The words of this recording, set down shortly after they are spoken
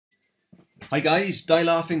Hi guys, Die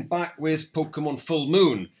Laughing back with Pokemon Full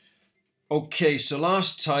Moon. Okay, so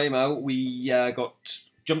last time out we got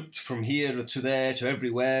jumped from here to there to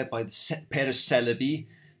everywhere by the pair of Celebi.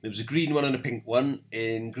 There was a green one and a pink one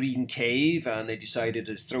in Green Cave, and they decided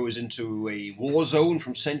to throw us into a war zone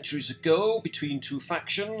from centuries ago between two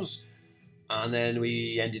factions. And then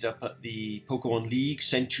we ended up at the Pokemon League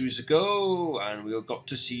centuries ago, and we got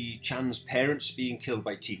to see Chan's parents being killed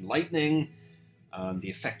by Team Lightning. And the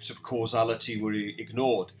effects of causality were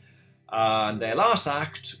ignored. And their last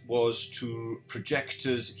act was to project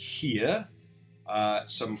us here at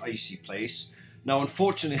some icy place. Now,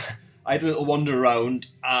 unfortunately, I had a little wander around.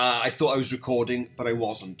 I thought I was recording, but I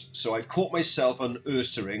wasn't. So I've caught myself on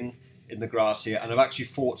Ursaring in the grass here, and I've actually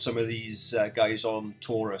fought some of these guys on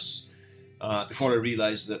Taurus before I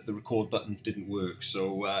realised that the record button didn't work.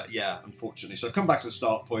 So yeah, unfortunately. So I've come back to the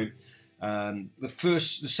start point. The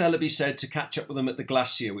Celebi said to catch up with them at the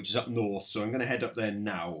glacier, which is up north, so I'm going to head up there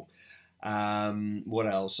now. What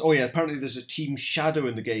else? Oh yeah, apparently there's a Team Shadow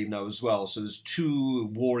in the game now as well, so there's two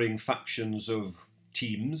warring factions of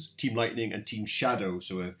teams, Team Lightning and Team Shadow,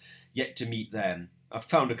 so we're yet to meet them. I've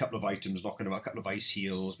found a couple of items knocking about, a couple of ice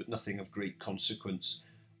heals, but nothing of great consequence.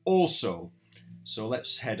 Also, so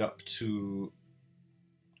let's head up to...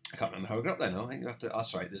 I can't remember how I got up there now. I think you have to.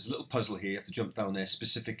 That's right. There's a little puzzle here. You have to jump down there,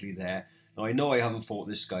 specifically there. Now I know I haven't fought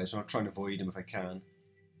this guy, so I'll try and avoid him if I can.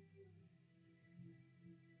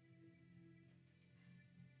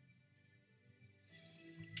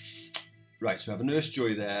 Right, so we have a Nurse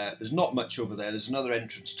Joy there. There's not much over there. There's another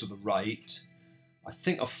entrance to the right. I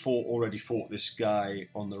think I've already fought this guy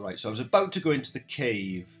on the right. So I was about to go into the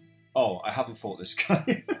cave. Oh, I haven't fought this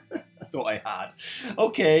guy. I thought I had.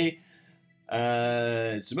 Okay.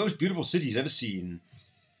 It's the most beautiful city he's ever seen.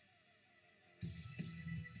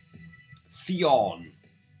 Theon.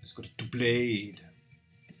 It's got a two-blade.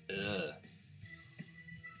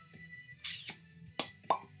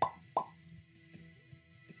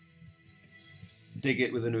 Dig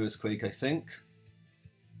it with an earthquake, I think.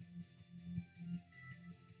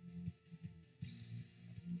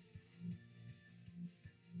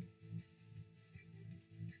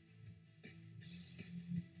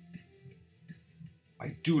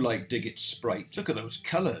 I do like Diggett's sprite. Look at those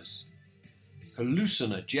colours.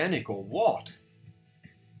 Hallucinogenic or what?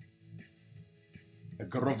 A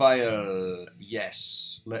Grovyle.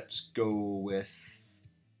 Yes. Let's go with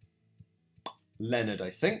Leonard, I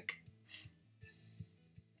think.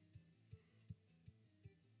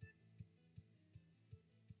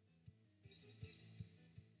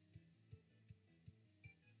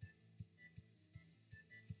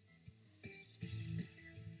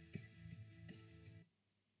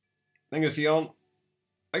 Thank you, Theon.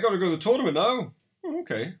 I gotta go to the tournament now. Oh,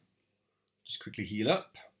 okay. Just quickly heal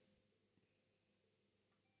up.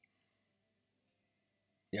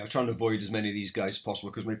 Yeah, I'm trying to avoid as many of these guys as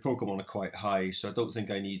possible because my Pokemon are quite high, so I don't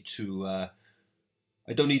think I need to... I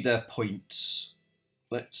don't need their points.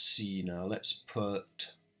 Let's see now. Let's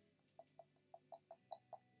put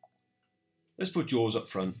Jaws up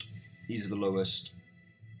front. These are the lowest.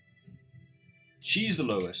 She's the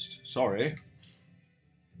lowest. Sorry.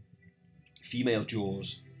 Female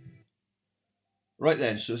Jaws. Right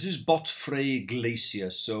then, so this is Botfrey Glacier,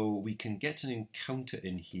 so we can get an encounter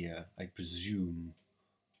in here, I presume.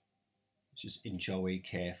 Let's just inch our way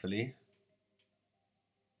carefully.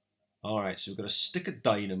 Alright, so we've got a stick of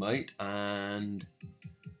dynamite and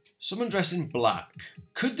someone dressed in black.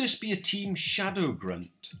 Could this be a Team Shadow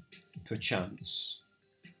Grunt, perchance?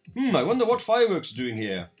 I wonder what Fireworks are doing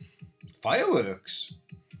here. Fireworks?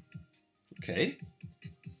 Okay.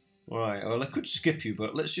 Alright, well I could skip you,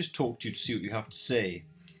 but let's just talk to you to see what you have to say.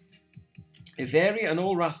 Evaria and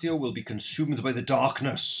all Rathio will be consumed by the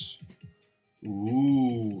darkness.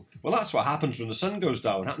 Ooh. Well, that's what happens when the sun goes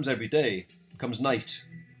down. It happens every day. It becomes night.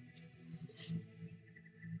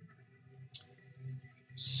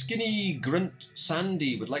 Skinny Grunt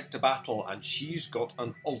Sandy would like to battle, and she's got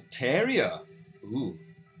an Altaria. Ooh.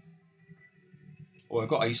 Oh, I've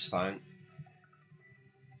got Ice Fang.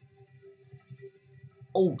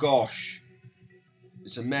 Oh gosh,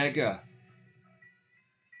 it's a Mega.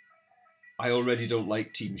 I already don't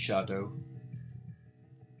like Team Shadow.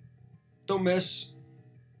 Don't miss.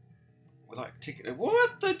 Will I take it?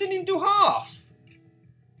 What? I didn't even do half.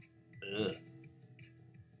 Ugh.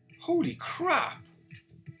 Holy crap.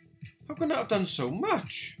 How can I have done so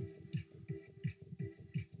much?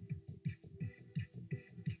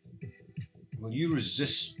 Well, you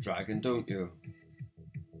resist Dragon, don't you?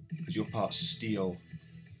 Because you're part Steel.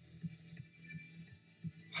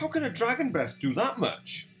 How can a Dragon Breath do that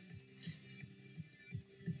much?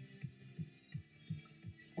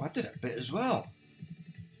 I did a bit as well.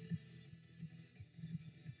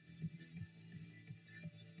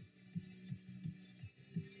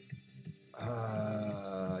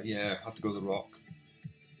 Yeah, I have to go to the rock.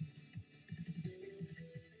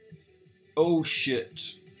 Oh shit.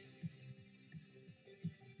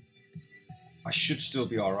 I should still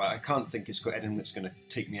be alright. I can't think it's got anything that's going to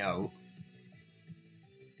take me out.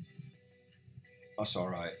 That's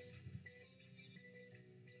alright.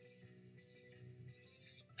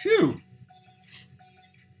 Phew!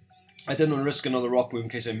 I didn't want to risk another rock move in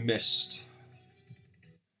case I missed.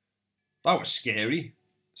 That was scary.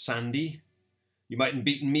 Sandy. You mightn't have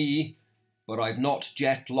beaten me, but I've not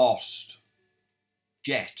yet lost.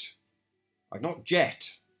 Jet. I've not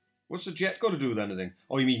yet. What's the jet got to do with anything?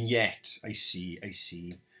 Oh, you mean yet. I see, I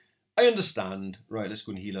see. I understand. Right, let's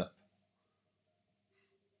go and heal up.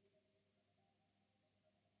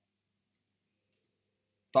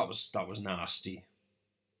 That was nasty.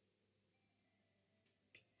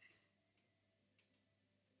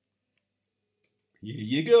 Here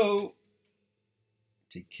you go.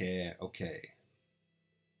 Take care. Okay.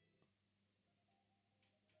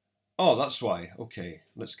 Oh, that's why. Okay,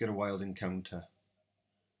 let's get a wild encounter.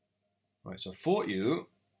 Right, so I fought you.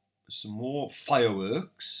 Some more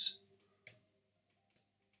fireworks.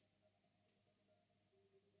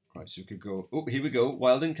 Right, so we could go... Oh, here we go.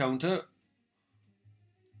 Wild encounter.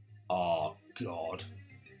 Oh, God.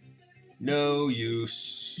 No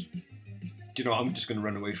use. Do you know, I'm just going to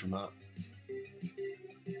run away from that.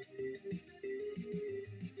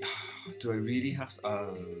 Do I really have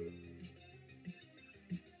to...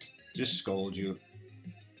 just scold you.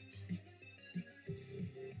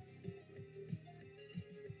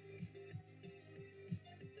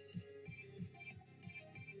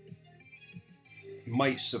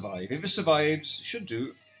 Might survive. If it survives, should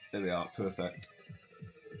do. There we are, perfect.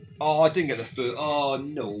 Oh, I didn't get the bird. Oh,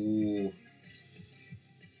 no.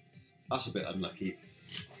 That's a bit unlucky.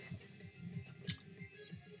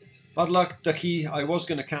 Bad luck, Ducky. I was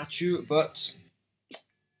going to catch you, but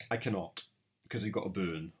I cannot because you got a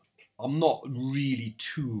burn. I'm not really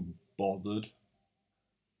too bothered.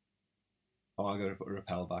 Oh, I'm going to put a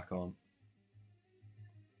rappel back on.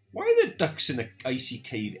 Why are the ducks in an icy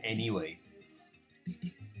cave anyway?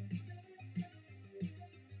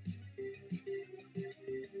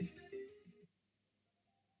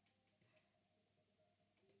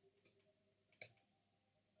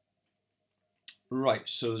 Right,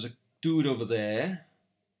 so there's a dude over there.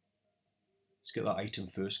 Let's get that item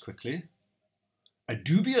first quickly. A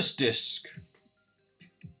dubious disc.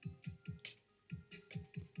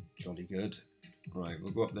 Jolly good. Right,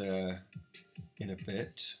 we'll go up there in a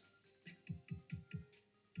bit.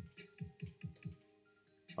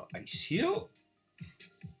 Ice heal.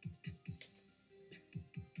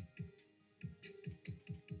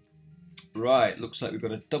 Right, looks like we've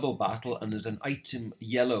got a double battle and there's an item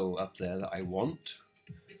yellow up there that I want.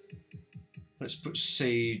 Let's put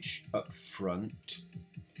Sage up front.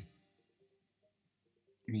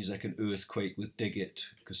 Means I can earthquake with Dig It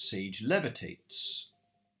because Sage levitates.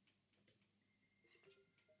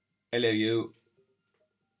 Hello you.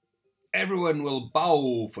 Everyone will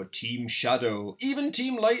bow for Team Shadow, even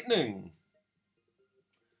Team Lightning.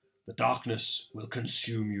 The darkness will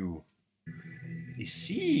consume you. I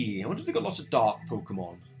see. I wonder if they've got lots of dark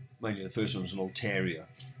Pokemon. Mind you, the first one was an Altaria.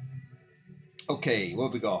 Okay, what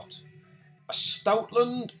have we got? A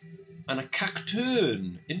Stoutland and a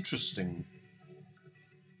Cacturne. Interesting.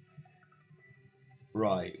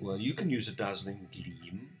 Right, well, you can use a Dazzling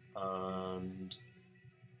Gleam, and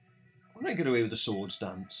I'm going to get away with the Swords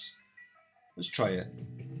Dance. Let's try it.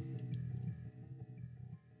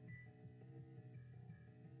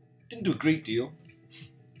 Didn't do a great deal.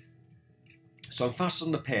 So I'm fast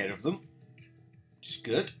on the pair of them, which is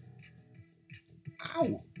good.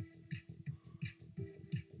 Ow!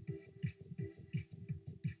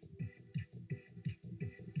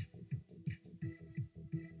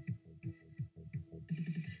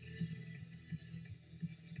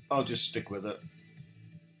 I'll just stick with it.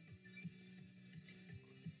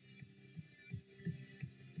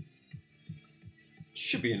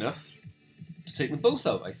 Should be enough to take them both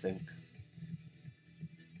out, I think.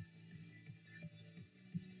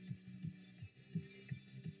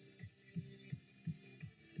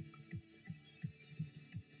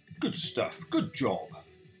 Good stuff. Good job.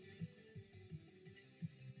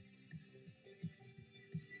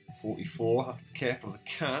 44. Have to be careful of the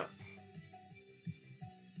cap.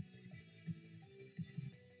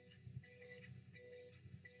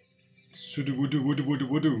 Sudu wudu wudu wudu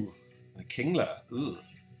wudu. A Kingler. Ugh.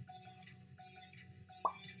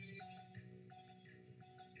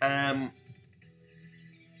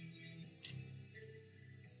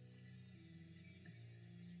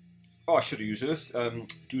 Oh, I should have used Earth.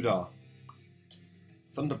 Doodah.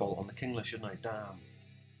 Thunderbolt on the Kingler, shouldn't I? Damn.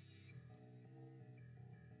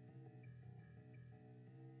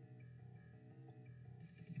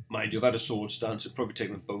 Mind you, I've had a sword stance, it'd probably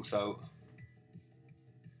take them both out.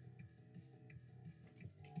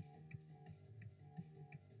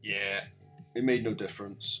 Yeah, it made no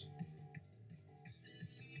difference.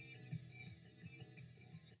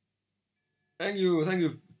 Thank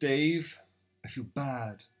you, Dave. I feel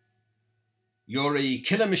bad. You're a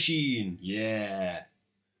killer machine, yeah.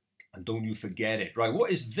 And don't you forget it. Right, what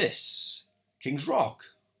is this? King's Rock.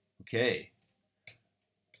 Okay.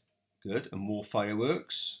 Good, and more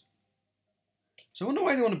fireworks. So I wonder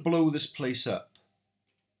why they want to blow this place up.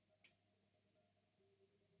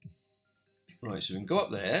 Right, so we can go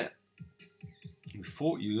up there. We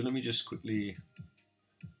fought you. Let me just quickly...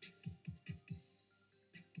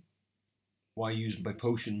 Why use my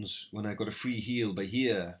potions when I got a free heal by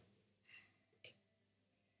here?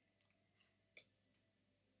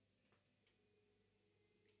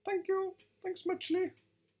 Thank you. Thanks muchly.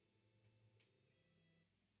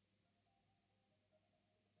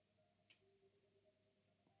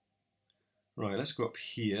 Right, let's go up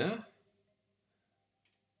here.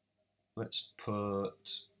 Let's put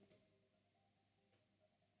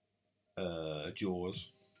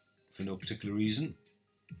Jaws for no particular reason.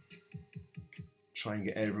 Try and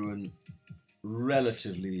get everyone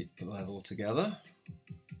relatively level together.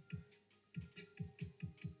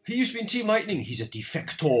 He used to be in Team Lightning. He's a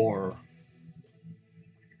defector.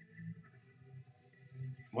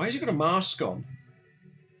 Why has he got a mask on?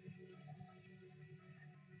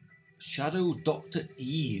 Shadow Dr.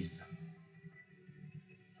 Eve.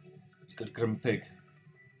 He's got a Grumpig.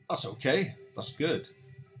 That's okay. That's good.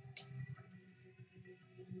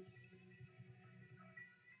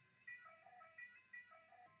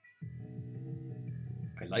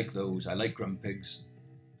 I like those. I like Grumpigs.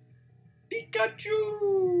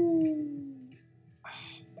 Pikachu!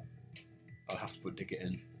 I'll have to put Dicket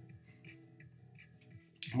in.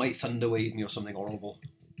 Might Thunder Wave me or something horrible.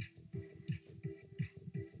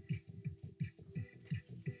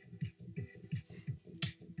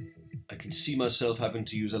 I can see myself having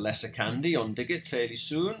to use a lesser candy on Dicket fairly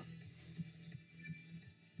soon.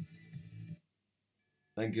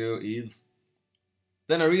 Thank you, Eve.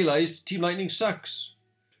 Then I realised Team Lightning sucks.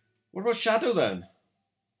 What about Shadow then?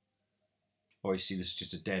 Oh, I see, this is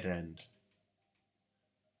just a dead end.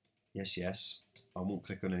 Yes, yes. I won't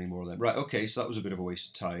click on any more of them. Right, okay, so that was a bit of a waste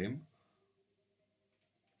of time.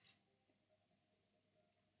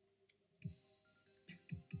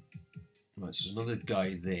 Right, so there's another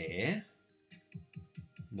guy there.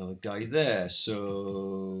 Another guy there.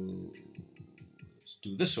 So let's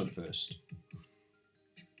do this one first.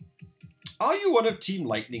 Are you one of Team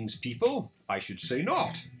Lightning's people? I should say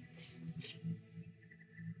not.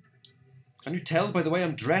 Can you tell by the way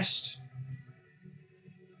I'm dressed?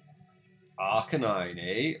 Arcanine,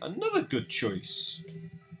 eh? Another good choice.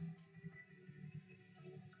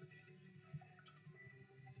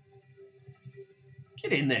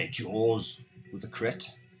 Get in there, Jaws, with a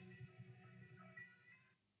crit.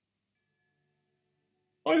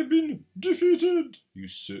 I've been defeated. You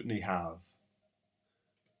certainly have.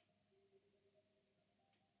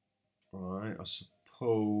 Right, I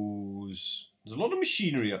suppose... There's a lot of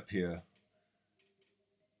machinery up here.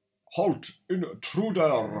 Halt,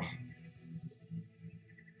 intruder!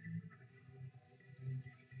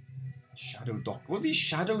 Shadow Doctor. What are these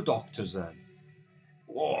Shadow Doctors then?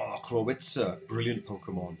 Whoa, Krowitzer. Brilliant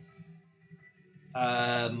Pokemon.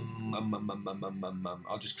 I'll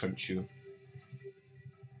just crunch you.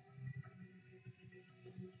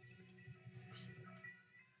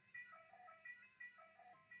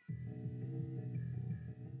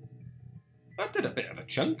 That did a bit of a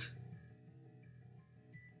chunk.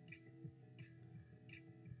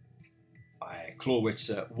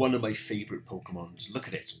 Clawitzer, one of my favourite Pokemons. Look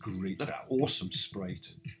at it, it's great. Look at that awesome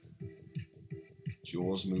sprite.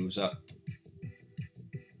 Jaws moves up.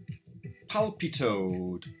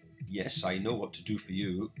 Palpitoad. Yes, I know what to do for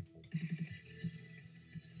you.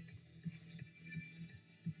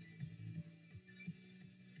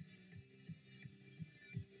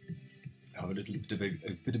 Have a little bit of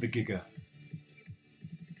a gigger.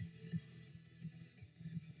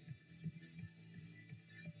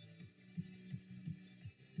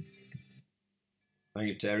 Thank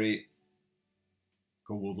you, Terry.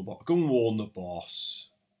 Go warn the boss. Go warn the boss.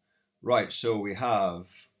 Right, so we have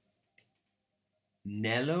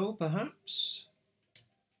Nello, perhaps?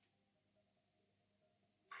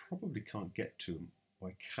 Probably can't get to him.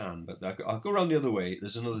 Well, I can, but I'll go around the other way.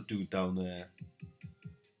 There's another dude down there.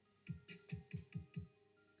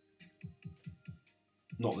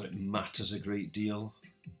 Not that it matters a great deal.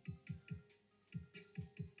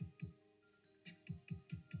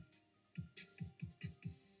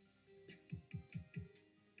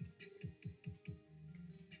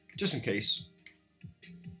 Just in case.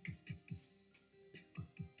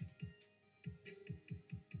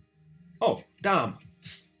 Oh, damn.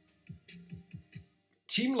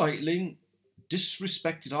 Team Lightning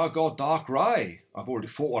disrespected our god Dark Rye. I've already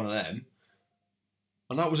fought one of them.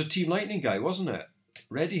 And that was a Team Lightning guy, wasn't it?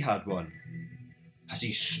 Reddy had one. Has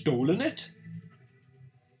he stolen it?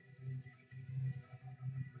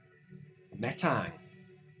 Metang.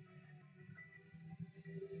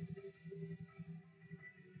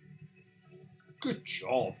 Good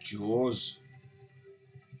job, Jaws.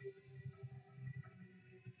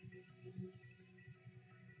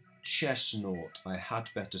 Chestnut. I had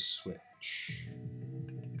better switch.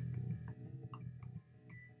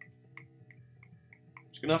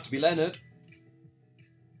 It's going to have to be Leonard.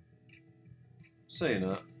 Saying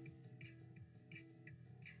that.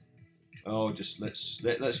 Oh, just let's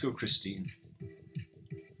go Christine.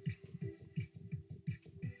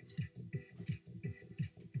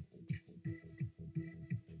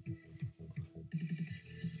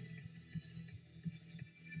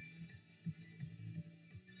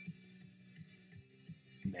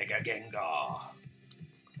 Mega Gengar.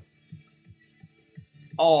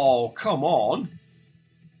 Oh, come on.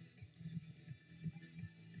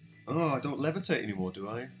 Oh, I don't levitate anymore, do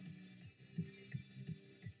I?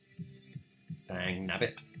 Dang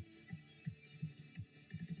nabbit.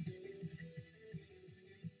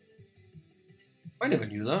 I never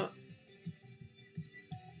knew that.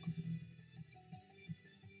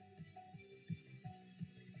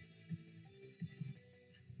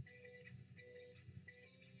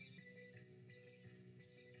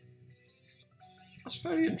 That's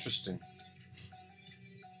very interesting.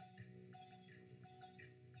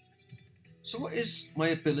 So what is my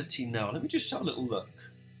ability now? Let me just have a little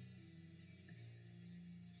look.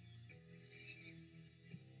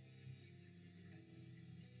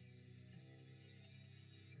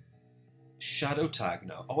 Shadow tag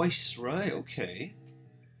now. Oh, right, okay.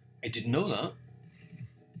 I didn't know that.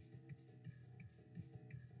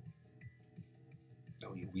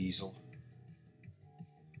 Oh, you weasel.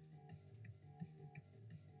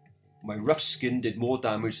 My rough skin did more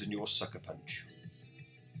damage than your sucker punch.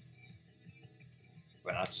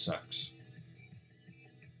 Well, that sucks.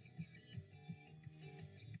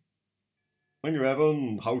 Thank you,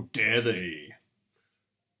 Evan. How dare they?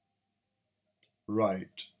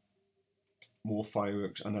 Right. More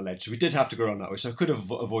fireworks and a ledge. So we did have to go around that way, so I could have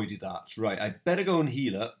avoided that. Right, I better go and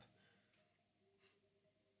heal up.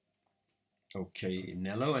 Okay,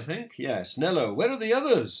 Nello, I think. Yes, Nello. Where are the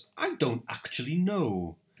others? I don't actually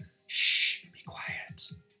know. Shh, be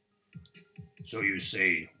quiet. So you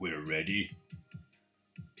say we're ready?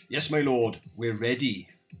 Yes, my lord, we're ready.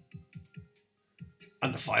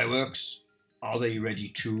 And the fireworks? Are they ready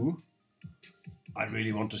too? I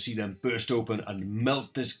really want to see them burst open and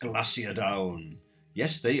melt this glacier down.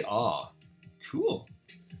 Yes, they are. Cool.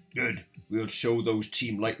 Good. We'll show those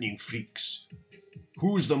Team Lightning freaks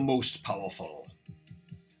who's the most powerful.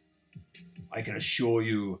 I can assure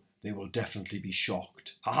you they will definitely be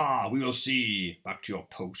shocked. Haha, we will see. Back to your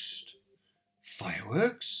post.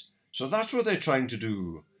 Fireworks? So that's what they're trying to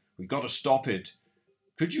do. We've got to stop it.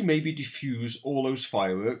 Could you maybe defuse all those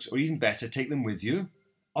fireworks, or even better, take them with you?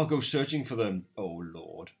 I'll go searching for them. Oh,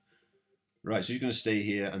 Lord. Right, so you're going to stay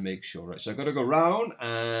here and make sure. Right, so I've got to go round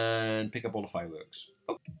and pick up all the fireworks.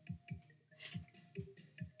 Oh.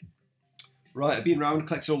 Right, I've been round,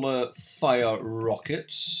 collected all the fire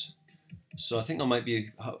rockets. So I think there might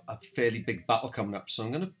be a fairly big battle coming up. So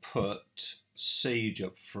I'm going to put Sage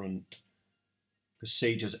up front. Because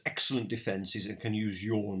Sage has excellent defences and can use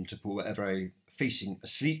Yawn to put whatever I'm facing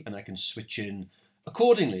asleep, and I can switch in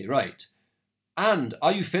accordingly. Right. And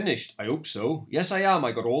are you finished? I hope so. Yes, I am.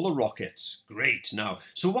 I got all the rockets. Great. Now,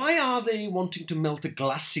 so why are they wanting to melt a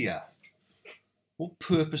glacier? What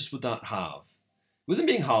purpose would that have? With them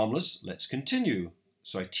being harmless, let's continue.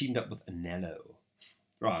 So I teamed up with Anello.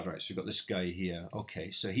 Right, so we've got this guy here.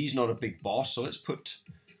 Okay, so he's not a big boss, so let's put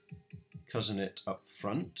Cousin It up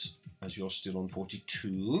front, as you're still on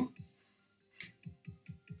 42.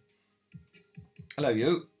 Hello,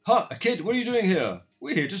 you. Ha, a kid, what are you doing here?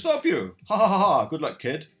 We're here to stop you. Ha ha ha ha. Good luck,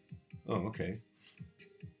 kid. Oh, okay.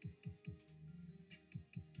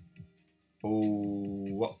 Oh,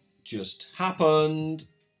 what just happened?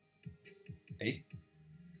 Hey?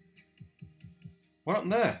 What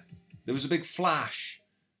happened there? There was a big flash.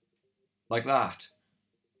 Like that.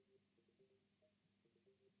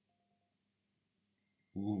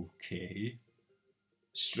 Okay.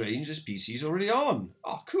 Strange, this PC's already on.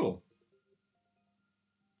 Oh, cool.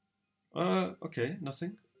 Okay,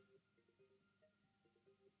 nothing.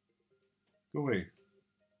 Go away.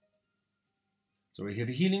 So we have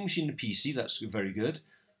a healing machine in the PC, that's very good.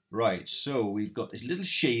 Right, so we've got this little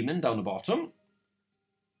shaman down the bottom.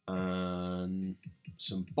 And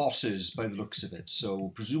some bosses by the looks of it. So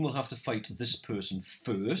presume we'll have to fight this person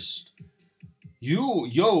first.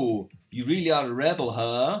 You really are a rebel,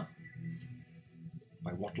 huh?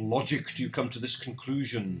 By what logic do you come to this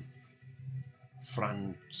conclusion?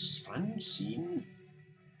 Francine?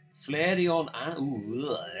 Flareon and...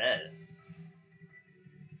 Ooh,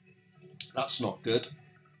 that's not good.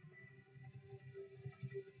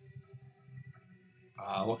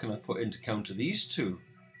 What can I put in to counter these two?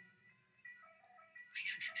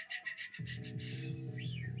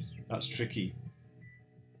 That's tricky.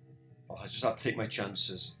 Oh, I just have to take my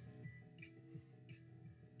chances.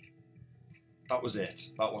 That was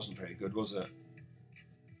it. That wasn't very good, was it?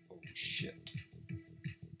 Oh, shit.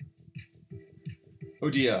 Oh,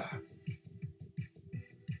 dear.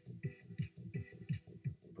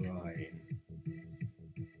 Brian.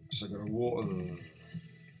 So I got a water...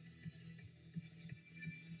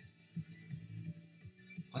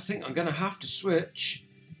 I think I'm going to have to switch.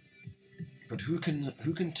 But who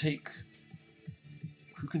can take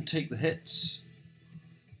the hits?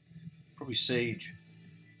 Probably Sage.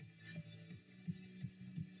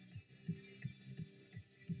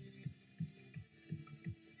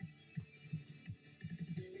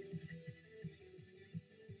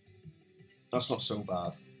 That's not so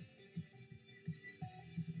bad.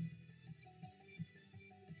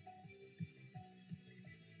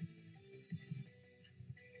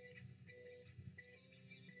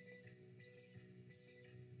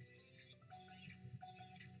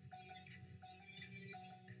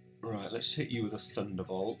 Right, let's hit you with a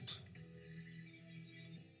Thunderbolt.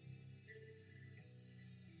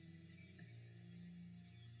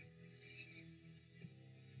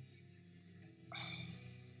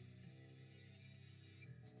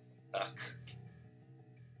 Ugh.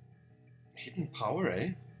 Hidden power,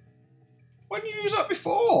 eh? Why didn't you use that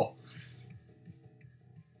before?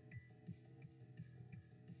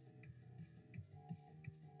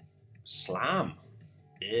 Slam.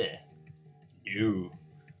 Yeah. You.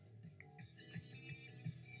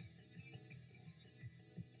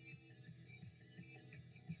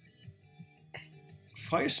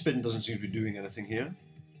 Fire Spin doesn't seem to be doing anything here.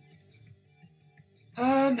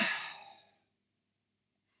 I'll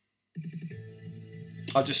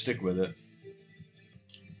just stick with it.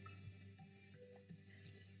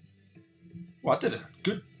 Well, I did a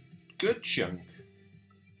good chunk.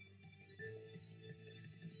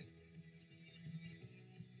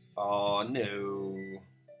 Oh, no.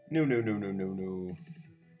 No.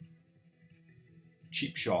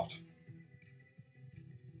 Cheap shot.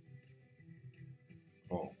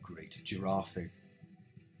 Oh, great. Giraffe.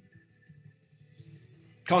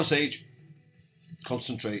 Come on, Sage.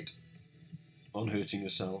 Concentrate on hurting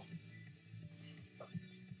yourself.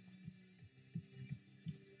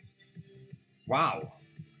 Wow.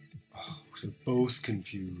 Oh, so both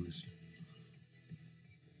confused.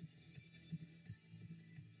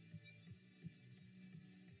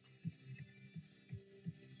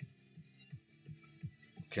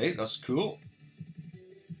 Okay, that's cool.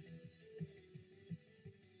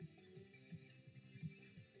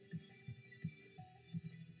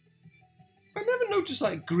 I never noticed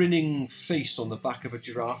that grinning face on the back of a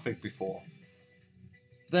giraffe before.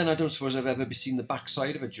 Then I don't suppose I've ever seen the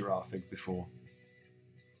backside of a giraffe before.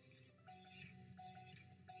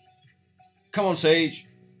 Come on, Sage.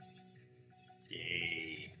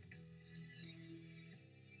 Yay.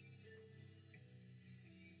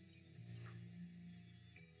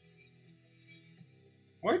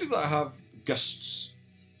 Why does that have Gust's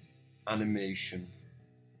animation?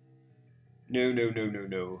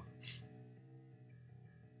 No.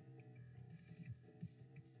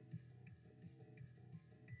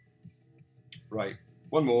 Right,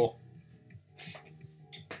 one more.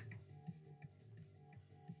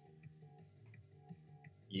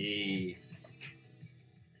 Yay.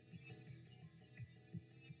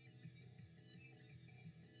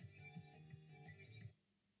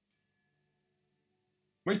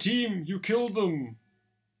 My team, you killed them.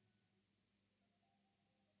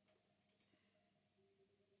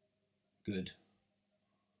 Good.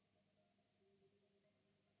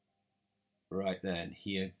 Right then,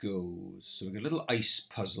 here goes. So we've got a little ice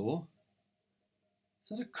puzzle. Is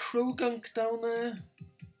that a crow gunk down there?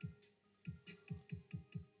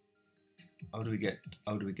 How do we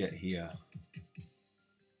get here?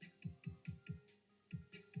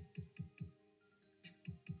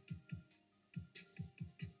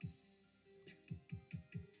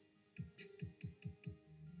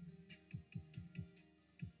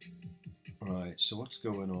 Right, so what's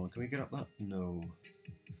going on? Can we get up that? No.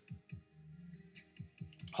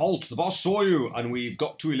 Halt! The boss saw you, and we've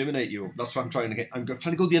got to eliminate you. That's what I'm trying to get. I'm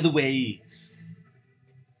trying to go the other way.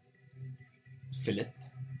 Philip.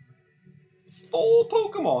 4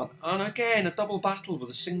 Pokemon, and again a double battle with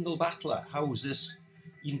a single battler. How is this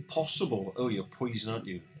even possible? Oh, you're poison, aren't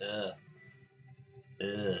you?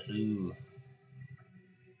 Ooh.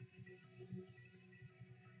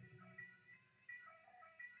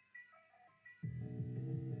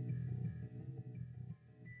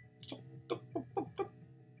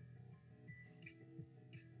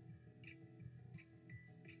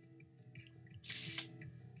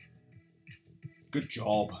 Good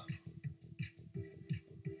job.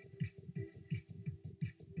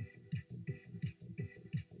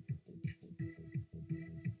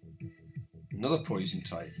 Another poison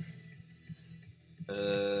type.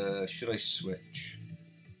 Should I switch?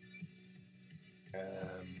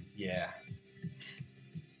 Yeah.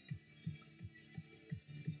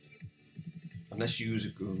 Unless you use a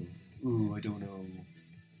go. Ooh, I don't know.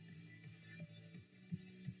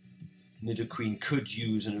 Nidoqueen could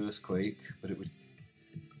use an earthquake, but it would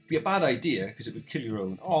be a bad idea because it would kill your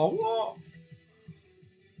own. Oh, what?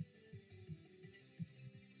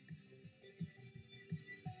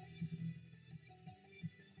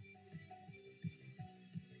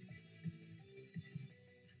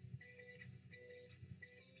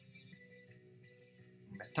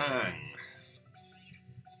 Metang.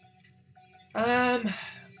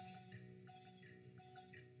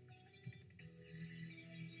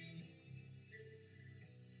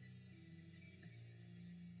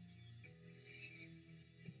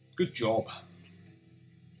 Good job.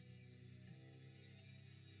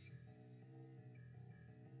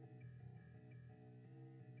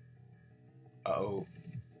 Uh-oh.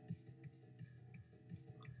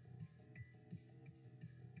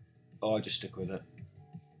 Oh, just stick with it.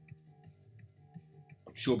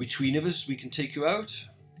 I'm sure between of us we can take you out.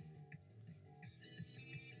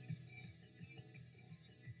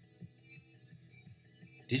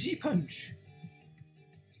 Dizzy Punch.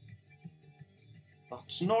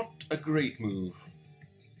 That's not a great move.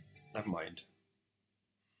 Never mind.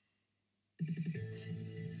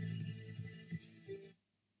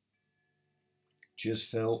 Cheers,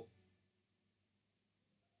 Phil.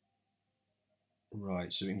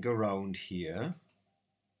 Right, so we can go around here.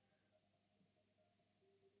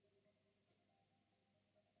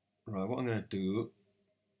 Right, what I'm going to do,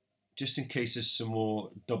 just in case there's some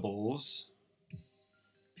more doubles,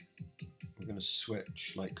 we're going to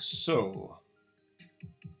switch like so.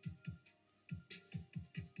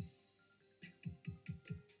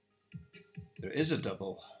 There is a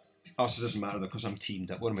double. Oh, so it doesn't matter though because I'm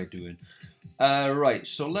teamed up. What am I doing? Right,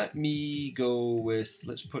 so let me go with,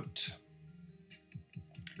 let's put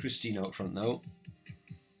Christine out front now.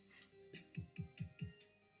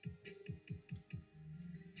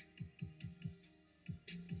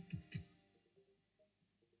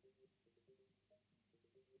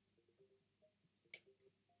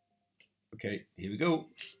 Okay, here we go.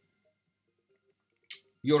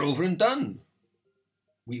 You're over and done.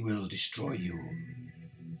 We will destroy you.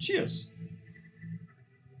 Cheers.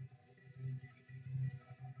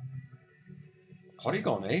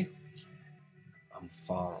 Porygon, eh?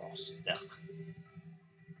 Ampharos. Ugh.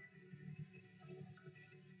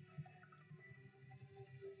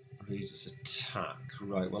 Raises attack.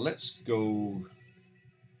 Right, well, let's go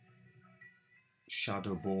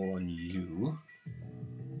Shadow Ball on you.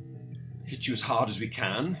 Hit you as hard as we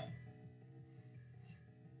can.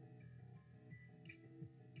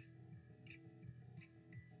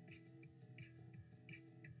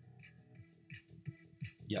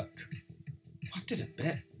 Yuck. What did it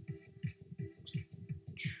bit?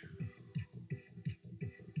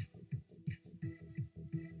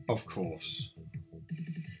 Of course.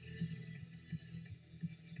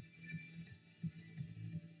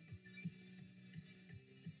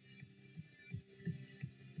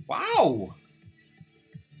 Wow!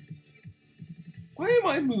 Why are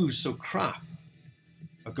my moves so crap?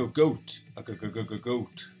 I go goat. I go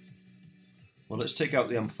goat. Well, let's take out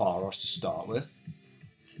the Ampharos to start with.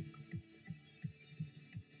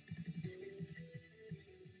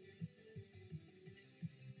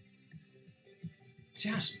 See,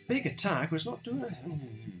 that's big attack, but it's not doing it.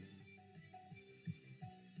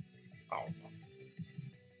 Ow.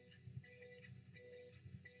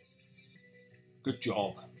 Good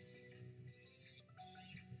job.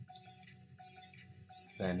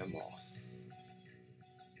 Venomoth.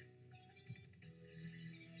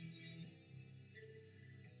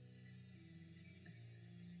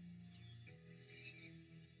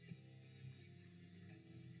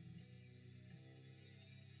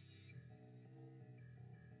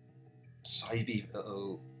 Psybeam.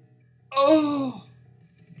 Uh-oh. Oh!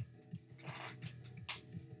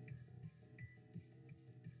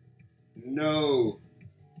 No!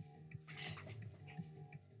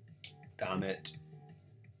 Damn it.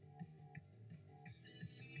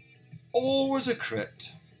 Always a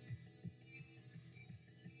crit.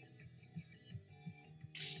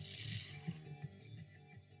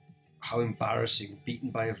 How embarrassing, beaten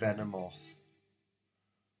by a Venomoth.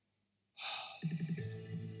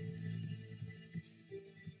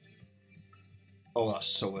 Oh, that's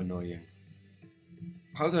so annoying.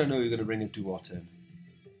 How did I know you were going to bring a Duot in?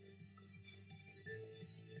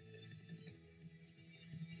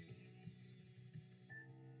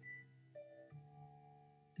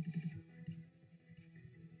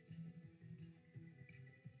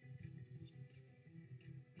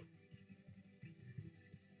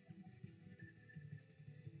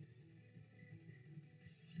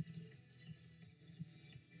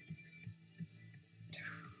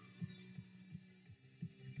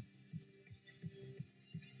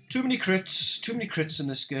 Too many crits in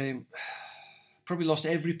this game. Probably lost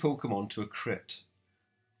every Pokemon to a crit.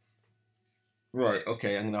 Right,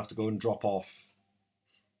 okay, I'm going to have to go and drop off.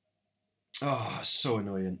 Oh, so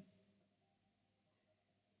annoying.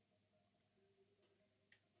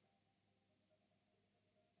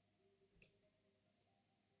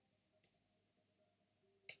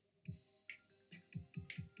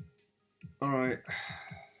 Alright.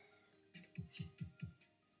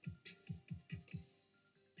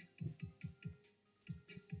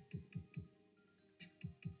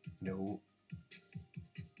 No.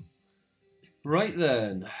 Right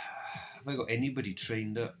then. Have I got anybody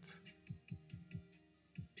trained up?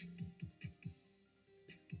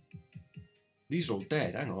 These are all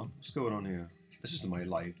dead. Hang on. What's going on here? This isn't my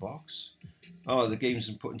live box. Oh, the game's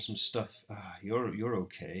been putting some stuff. Ah, you're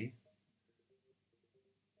okay.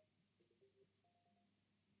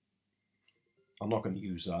 I'm not going to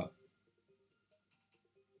use that.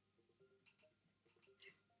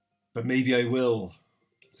 But maybe I will.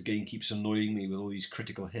 If the game keeps annoying me with all these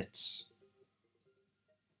critical hits.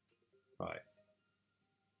 Right.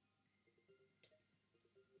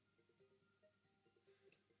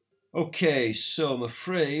 Okay, so I'm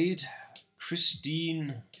afraid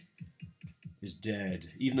Christine is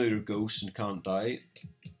dead. Even though you're a ghost and can't die.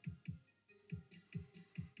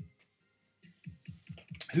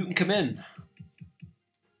 Who can come in?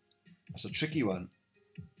 That's a tricky one.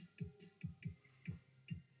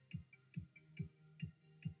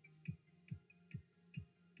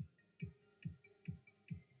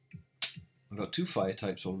 I've got 2 fire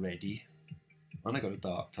types already. And I got a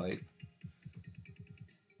dark type.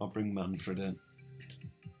 I'll bring Manfred in.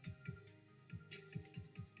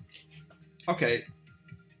 Okay.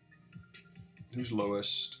 Who's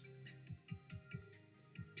lowest?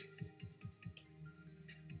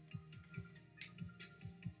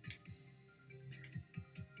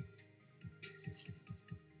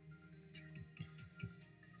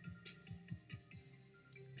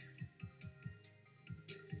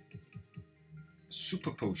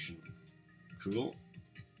 Super potion. Cool.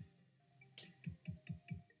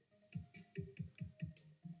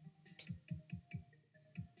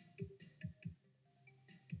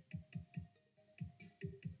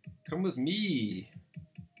 Come with me.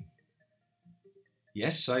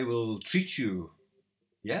 Yes, I will treat you.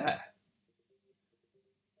 Yeah.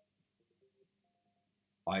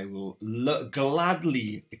 I will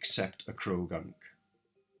gladly accept a Krogunk.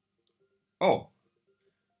 Oh.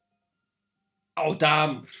 Oh,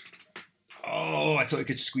 damn. Oh, I thought I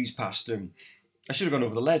could squeeze past him. I should have gone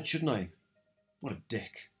over the ledge, shouldn't I? What a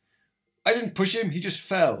dick. I didn't push him, he just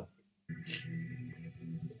fell.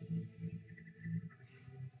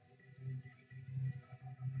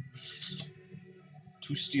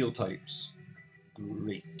 Two steel types.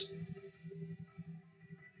 Great.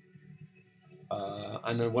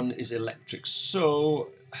 And then one is electric, so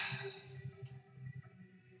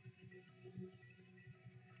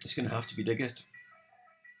it's going to have to be Diggit.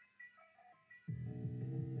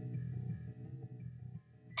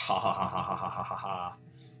 Ha ha ha ha ha ha ha ha.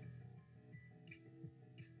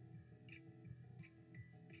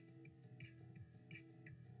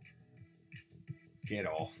 Get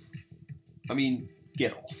off. I mean,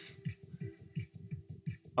 get off.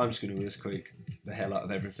 I'm just going to earthquake the hell out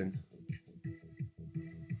of everything.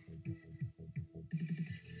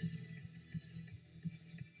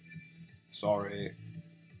 Sorry.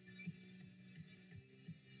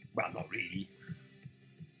 Well, not really.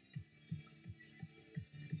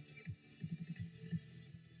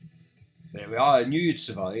 There we are, I knew you'd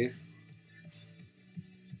survive.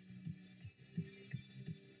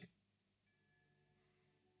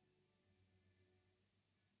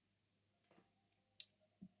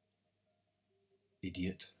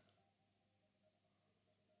 Idiot.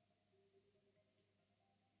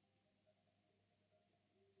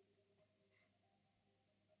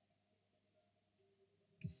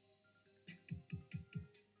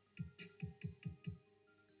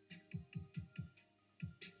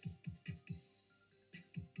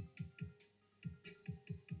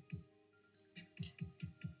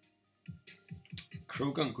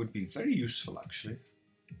 Crowgunk would be very useful, actually.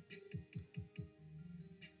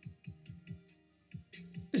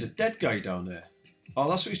 There's a dead guy down there. Oh,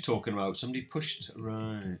 that's what he's talking about. Somebody pushed...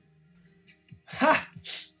 Right. Ha!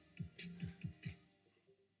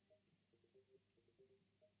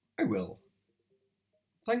 I will.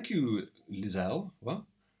 Thank you, Lizelle. What?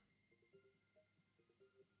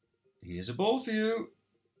 Here's a ball for you.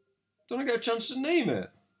 Don't I get a chance to name it?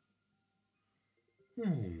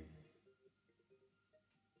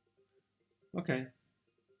 Okay.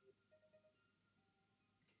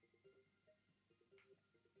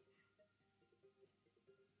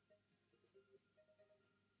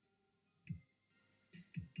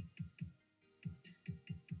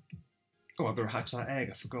 Oh, I've got to hatch that egg.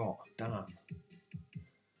 I forgot. Damn.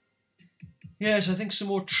 Yes, I think some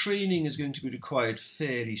more training is going to be required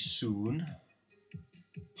fairly soon.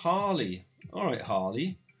 Harley. All right,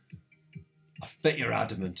 Harley. I bet you're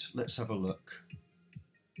adamant. Let's have a look.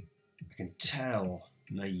 I can tell.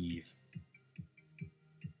 Naive.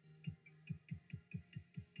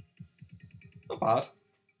 Not bad.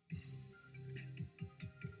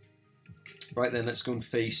 Right then, let's go and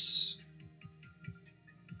face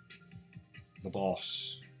the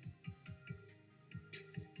boss.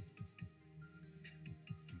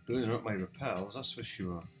 I'm burning up my repels, that's for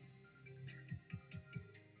sure.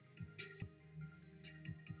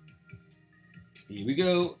 Here we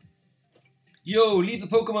go. Yo, leave the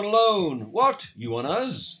Pokemon alone. What? You want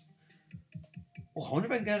us? Oh, I wonder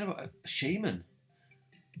if I can get a shaman.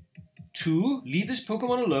 2, leave this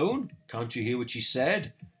Pokemon alone? Can't you hear what she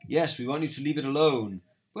said? Yes, we want you to leave it alone.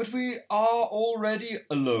 But we are already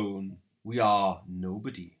alone. We are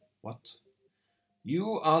nobody. What?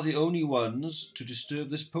 You are the only ones to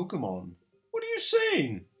disturb this Pokemon. What are you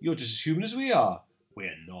saying? You're just as human as we are.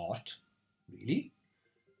 We're not. Really?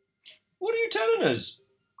 What are you telling us?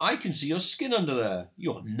 I can see your skin under there.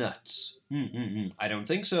 You're nuts. I don't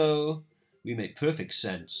think so. We make perfect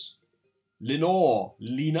sense. Lenore,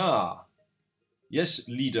 Lina. Yes,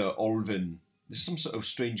 leader Olvin. There's some sort of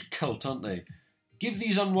strange cult, aren't they? Give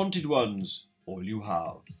these unwanted ones all you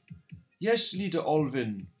have. Yes, leader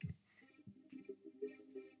Olvin.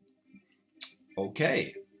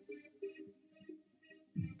 Okay.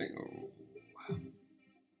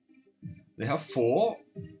 They have 4.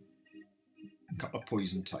 A couple of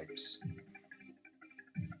poison types.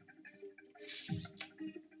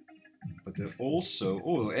 But they're also...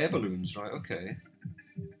 Oh, air balloons, right, okay.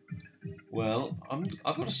 Well,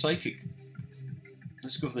 I've got a psychic.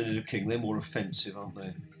 Let's go for the Nido King. They're more offensive, aren't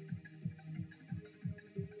they?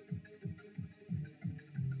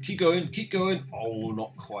 Keep going, keep going. Oh,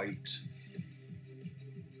 not quite.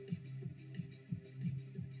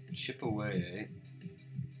 Chip away, eh?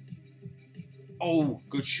 Oh,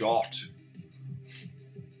 good shot.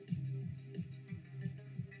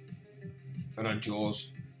 And on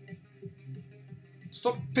Jaws.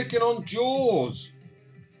 Stop picking on Jaws.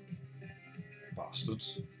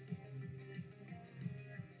 Bastards.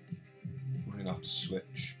 We're going to have to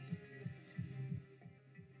switch.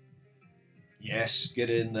 Yes, get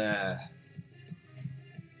in there.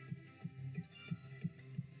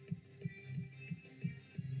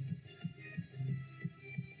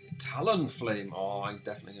 Talonflame. Oh, I'm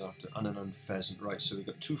definitely going to have to. And an Unpheasant. Right, so we've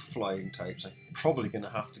got 2 flying types. I'm probably going to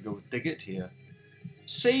have to go with Diggit here.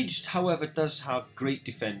 Sage, however, does have great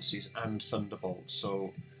defences and Thunderbolt,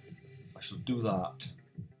 so I shall do that.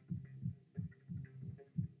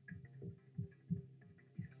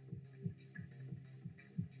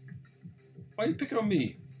 Why are you picking on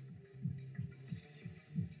me?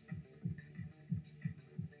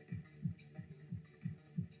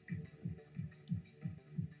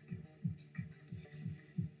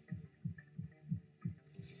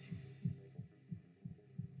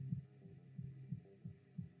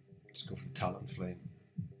 Let's go for the Talonflame.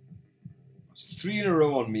 That's 3 in a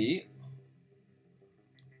row on me.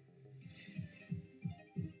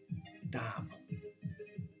 Damn.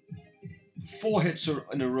 4 hits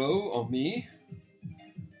in a row on me.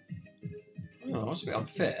 Oh, that's a bit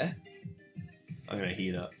unfair. I'm going to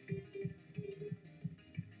heal up.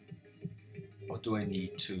 Or do I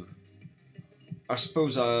need to? I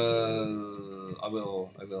suppose I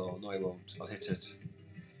will. No, I won't. I'll hit it.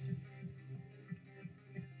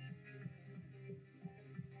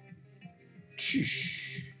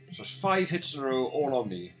 Sheesh. So it's 5 hits in a row, all on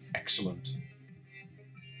me. Excellent.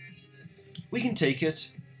 We can take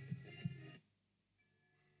it.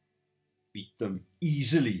 Beat them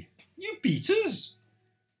easily. You beat us?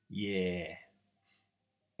 Yeah.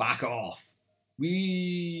 Back off.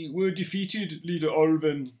 We were defeated, Leader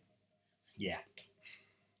Alvin. Yeah.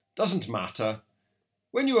 Doesn't matter.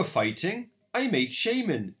 When you were fighting, I made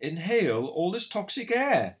Shaman inhale all this toxic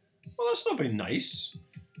air. Well, that's not very nice.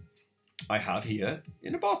 I have here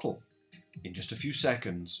in a bottle. In just a few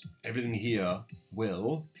seconds, everything here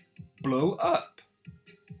will blow up.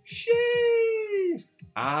 Shee!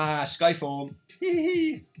 Ah, Skyfall. Hee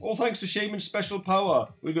hee. All thanks to Shaman's special power,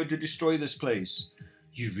 we're going to destroy this place.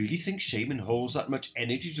 You really think Shaman holds that much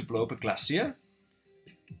energy to blow up a glacier?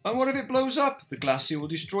 And what if it blows up? The glacier will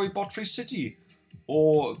destroy Botfrey City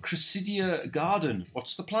or Cressidia Garden.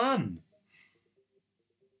 What's the plan?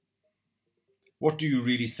 What do you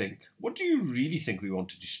really think? What do you really think we want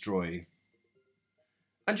to destroy?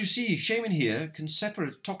 And you see, Shaman here can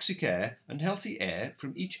separate toxic air and healthy air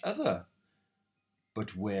from each other.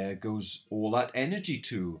 But where goes all that energy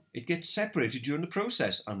to? It gets separated during the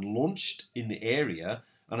process and launched in the area,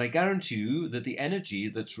 and I guarantee you that the energy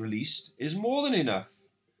that's released is more than enough.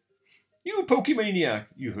 You Pokemaniac,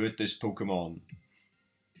 you hurt this Pokemon.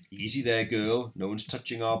 Easy there, girl. No one's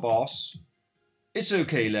touching our boss. It's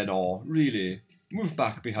okay, Lenore, really. Move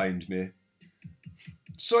back behind me.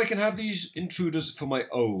 So I can have these intruders for my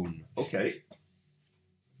own. Okay.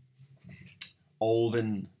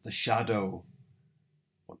 Alvin the Shadow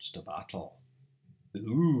wants to battle.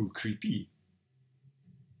 Ooh, creepy.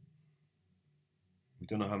 We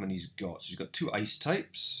don't know how many he's got. So he's got 2 ice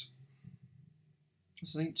types.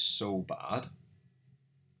 This ain't so bad.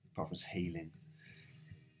 Apart from his hailing.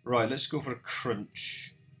 Right, let's go for a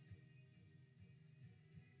crunch.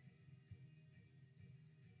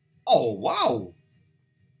 Oh, wow!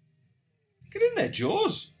 Get in there,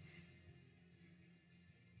 Jaws.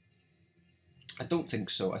 I don't think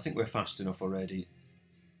so. I think we're fast enough already.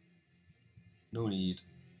 No need.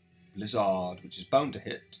 Blizzard, which is bound to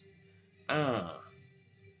hit. Ah.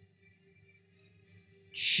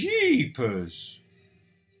 Jeepers!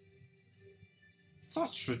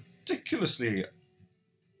 That's ridiculously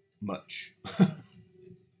much.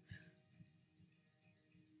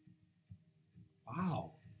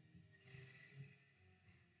 Wow.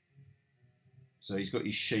 So he's got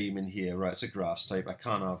his Shaman here. Right, it's a grass type. I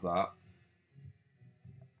can't have that.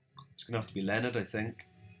 It's going to have to be Leonard, I think.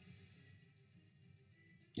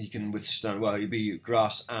 He can withstand... Well, he'll be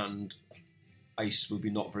grass and ice will be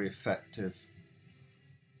not very effective.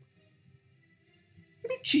 I'm a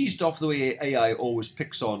bit cheesed off the way AI always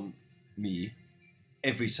picks on me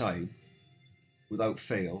every time, without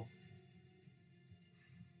fail.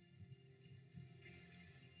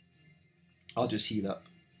 I'll just heal up.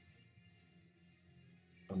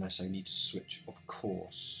 Unless I need to switch, of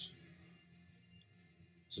course.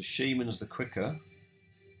 So Shaman's the quicker.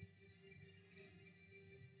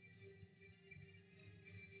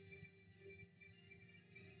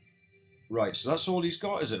 Right, so that's all he's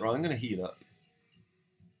got, is it? Right, I'm going to heal up.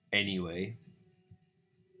 Anyway.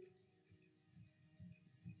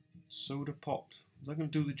 Soda Pop. Is that going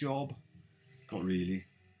to do the job? Not really.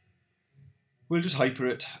 We'll just hyper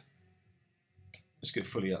it. Let's get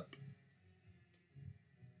fully up.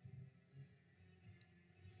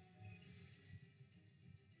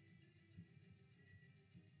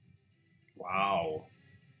 Wow.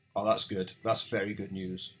 Oh, that's good. That's very good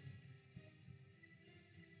news.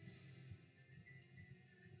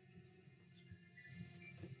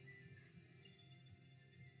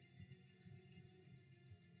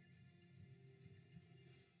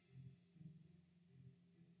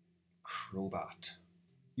 Crobat.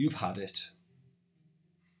 You've had it.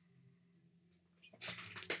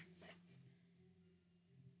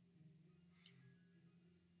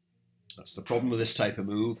 That's the problem with this type of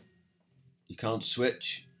move. You can't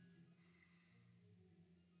switch.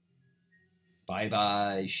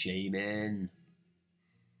 Bye-bye, Shaman.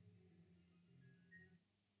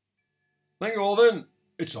 Thank you, Alvin.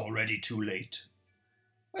 It's already too late.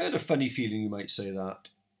 I had a funny feeling you might say that.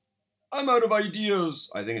 I'm out of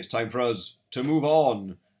ideas. I think it's time for us to move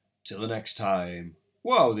on. Till the next time.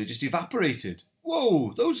 Wow, they just evaporated.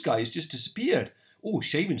 Whoa, those guys just disappeared. Oh,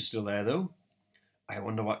 Shaman's still there, though. I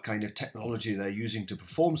wonder what kind of technology they're using to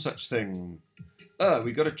perform such thing.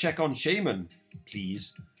 We got to check on Shaman.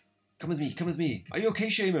 Please. Come with me, come with me. Are you okay,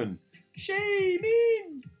 Shaman?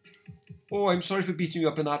 Shaman! Oh, I'm sorry for beating you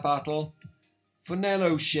up in that battle. For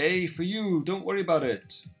Nello, Shay, for you, don't worry about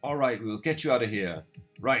it. All right, we'll get you out of here.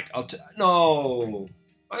 Right, no!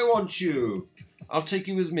 I want you. I'll take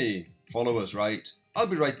you with me. Follow us, right? I'll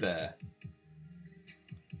be right there.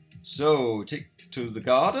 So, take to the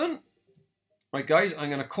garden. Right, guys, I'm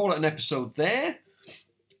going to call it an episode there.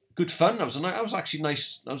 Good fun. That was actually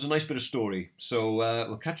nice. That was a nice bit of story. So,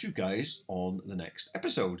 we'll catch you guys on the next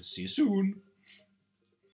episode. See you soon.